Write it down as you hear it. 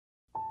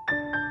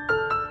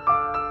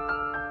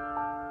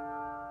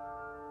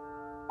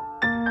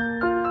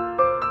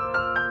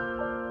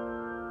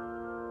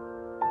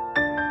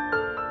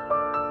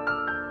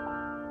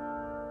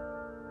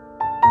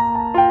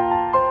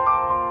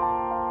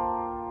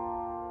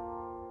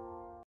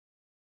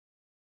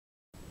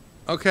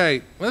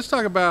Okay, let's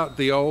talk about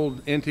the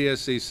old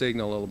NTSC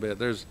signal a little bit.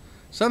 There's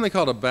something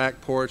called a back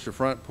porch, a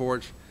front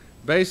porch.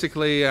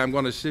 Basically, I'm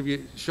going to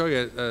show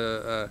you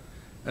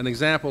an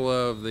example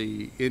of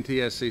the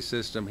NTSC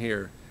system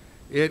here.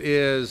 It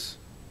is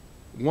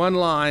one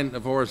line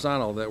of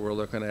horizontal that we're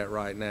looking at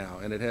right now,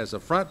 and it has a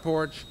front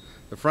porch.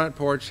 The front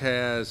porch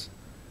has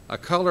a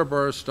color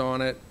burst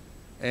on it,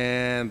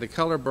 and the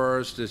color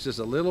burst is just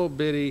a little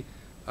bitty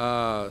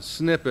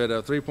snippet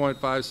of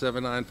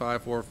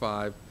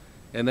 3.579545,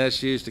 and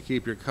that's used to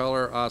keep your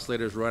color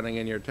oscillators running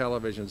in your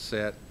television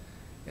set.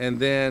 And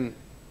then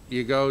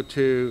you go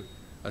to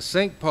a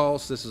sync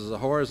pulse. This is a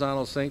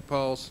horizontal sync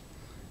pulse.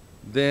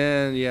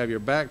 Then you have your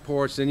back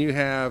porch. Then you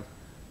have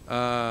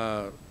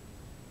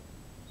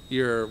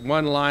your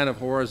one line of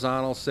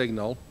horizontal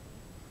signal,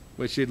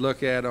 which you'd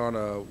look at on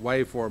a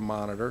waveform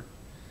monitor,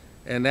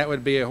 and that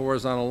would be a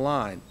horizontal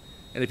line.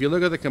 And if you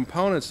look at the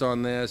components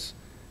on this,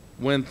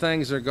 when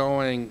things are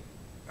going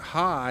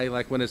high,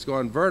 like when it's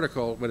going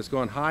vertical, when it's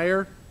going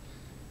higher,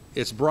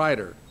 it's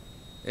brighter,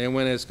 and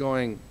when it's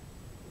going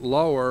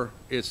lower,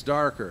 it's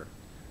darker.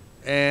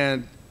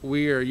 And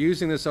we are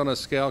using this on a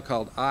scale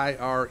called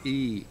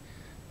IRE.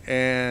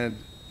 And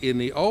in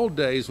the old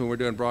days when we're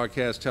doing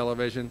broadcast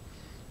television,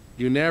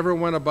 you never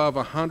went above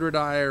 100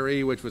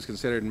 IRE, which was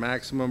considered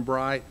maximum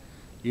bright.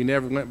 You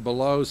never went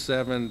below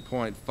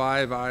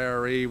 7.5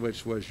 IRE,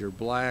 which was your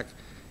black.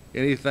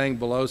 Anything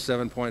below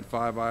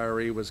 7.5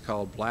 IRE was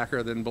called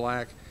blacker than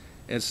black.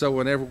 And so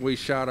whenever we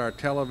shot our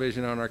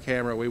television on our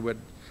camera, we would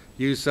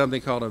use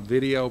something called a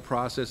video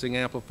processing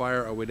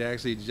amplifier, or we'd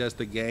actually adjust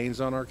the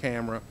gains on our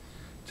camera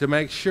to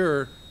make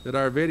sure that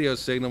our video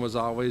signal was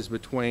always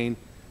between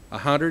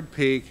 100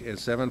 peak and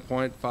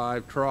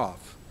 7.5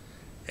 trough.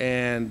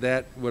 And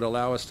that would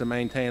allow us to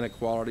maintain a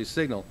quality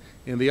signal.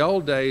 In the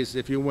old days,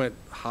 if you went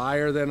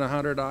higher than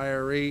 100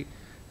 IRE,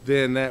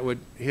 then that would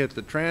hit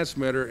the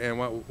transmitter, and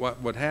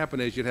what would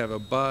happen is you'd have a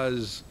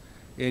buzz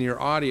in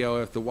your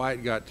audio if the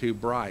white got too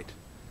bright.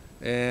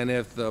 And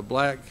if the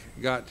black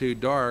got too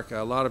dark,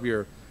 a lot of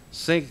your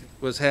sync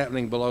was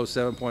happening below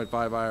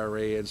 7.5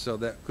 IRE, and so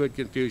that could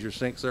confuse your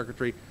sync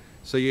circuitry.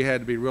 So you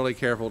had to be really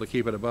careful to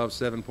keep it above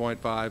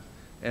 7.5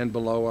 and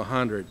below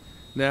 100.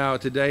 Now,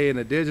 today in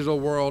a digital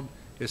world,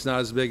 it's not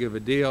as big of a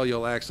deal.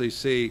 You'll actually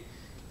see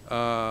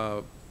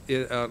an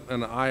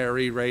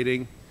IRE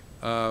rating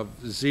of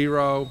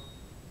 0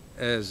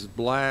 as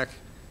black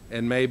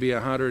and maybe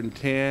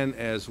 110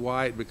 as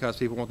white, because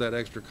people want that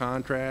extra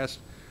contrast.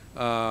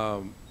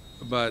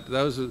 But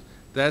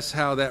that's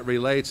how that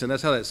relates, and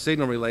that's how that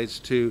signal relates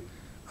to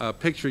a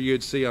picture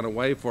you'd see on a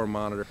waveform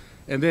monitor.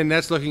 And then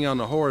that's looking on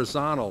the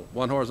horizontal,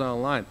 one horizontal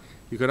line.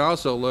 You can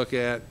also look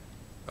at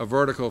a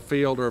vertical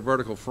field or a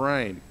vertical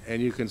frame,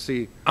 and you can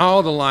see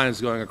all the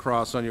lines going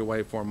across on your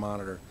waveform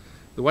monitor.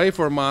 The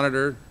waveform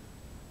monitor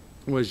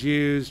was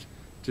used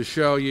to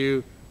show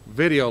you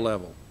video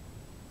level,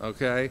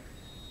 okay?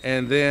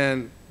 And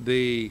then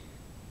the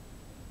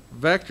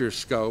vector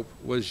scope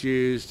was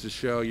used to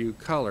show you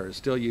color. It's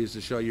still used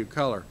to show you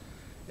color.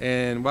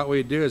 And what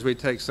we do is we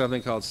take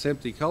something called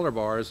SMPTE color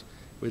bars.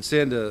 We'd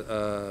send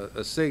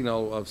a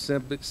signal of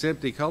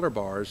SMPTE color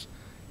bars,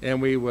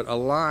 and we would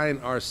align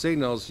our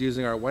signals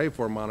using our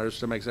waveform monitors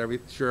to make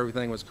sure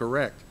everything was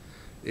correct.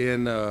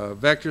 In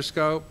vector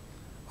scope,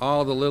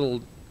 all the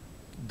little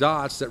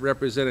dots that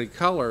represented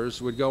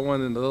colors would go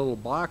in the little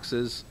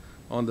boxes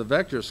on the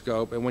vector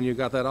scope, and when you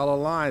got that all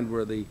aligned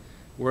where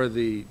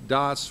the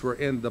dots were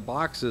in the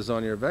boxes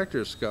on your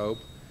vector scope,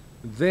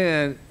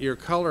 then your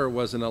color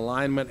was in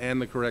alignment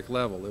and the correct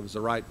level. It was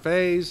the right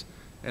phase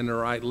and the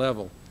right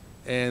level.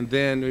 And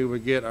then we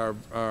would get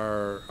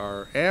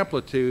our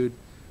amplitude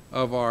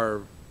of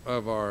our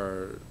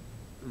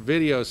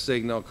video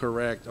signal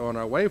correct on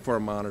our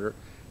waveform monitor,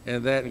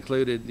 and that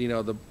included, you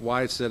know, the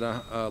whites at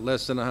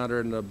less than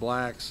 100 and the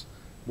blacks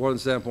more than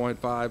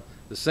 7.5.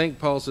 The sync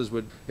pulses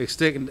would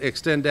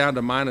extend down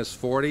to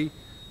 -40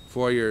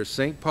 for your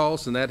sync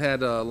pulse, and that had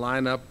to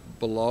line up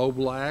below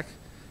black.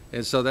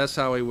 And so that's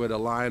how we would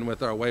align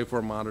with our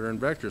waveform monitor and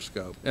vector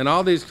scope. And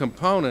all these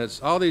components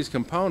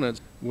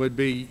would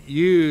be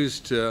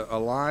used to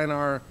align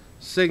our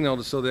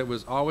signal so that it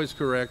was always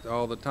correct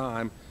all the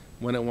time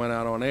when it went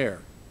out on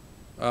air.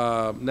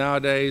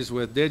 Nowadays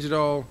with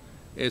digital,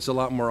 it's a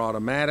lot more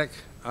automatic.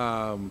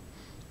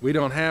 We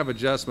don't have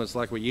adjustments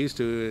like we used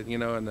to. You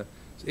know, in the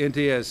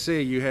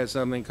NTSC, you had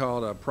something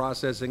called a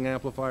processing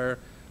amplifier,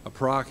 a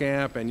proc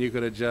amp, and you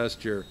could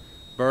adjust your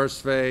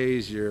burst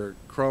phase, your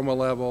chroma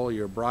level,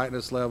 your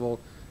brightness level,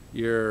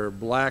 your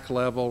black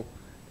level,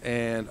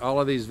 and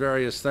all of these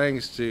various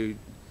things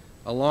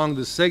along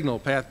the signal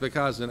path,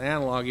 because in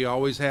analog you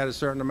always had a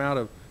certain amount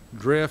of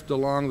drift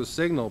along the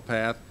signal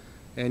path,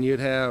 and you'd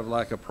have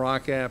like a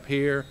proc amp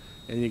here,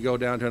 and you go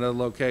down to another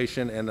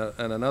location, and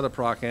another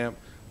proc amp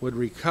would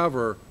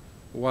recover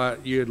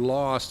what you had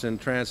lost in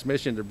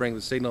transmission to bring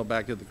the signal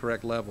back to the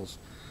correct levels.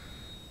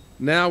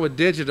 Now with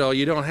digital,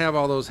 you don't have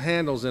all those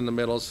handles in the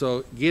middle,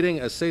 so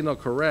getting a signal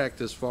correct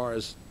as far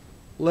as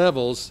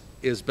levels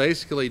is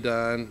basically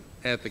done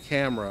at the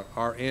camera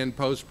or in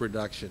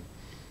post-production.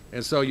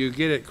 And so you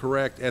get it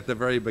correct at the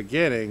very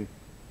beginning,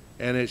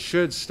 and it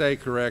should stay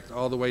correct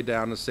all the way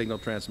down the signal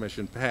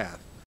transmission path.